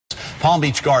Palm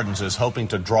Beach Gardens is hoping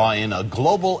to draw in a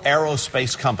global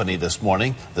aerospace company this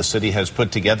morning. The city has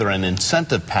put together an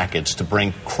incentive package to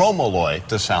bring Chromalloy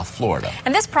to South Florida.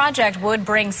 And this project would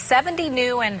bring 70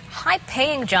 new and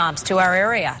high-paying jobs to our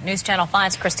area. News Channel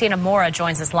 5's Christina Mora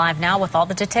joins us live now with all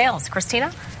the details.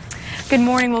 Christina? Good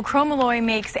morning. Well, Chromalloy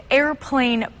makes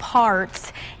airplane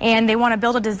parts, and they want to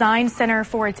build a design center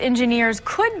for its engineers.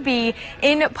 Could be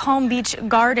in Palm Beach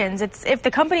Gardens. If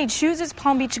the company chooses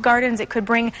Palm Beach Gardens, it could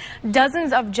bring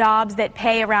dozens of jobs that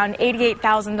pay around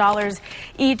 $88,000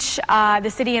 each. The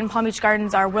city and Palm Beach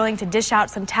Gardens are willing to dish out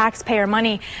some taxpayer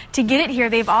money to get it here.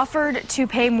 They've offered to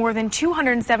pay more than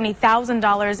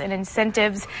 $270,000 in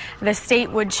incentives. The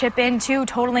state would chip in too,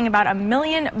 totaling about $1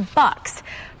 million.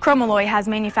 Chromalloy has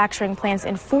manufacturing plants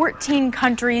in 14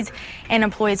 countries and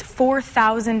employs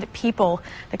 4,000 people.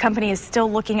 The company is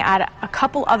still looking at a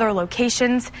couple other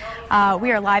locations.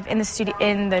 We are live in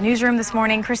the newsroom this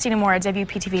morning. Christina Mora,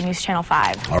 WPTV News Channel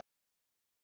 5.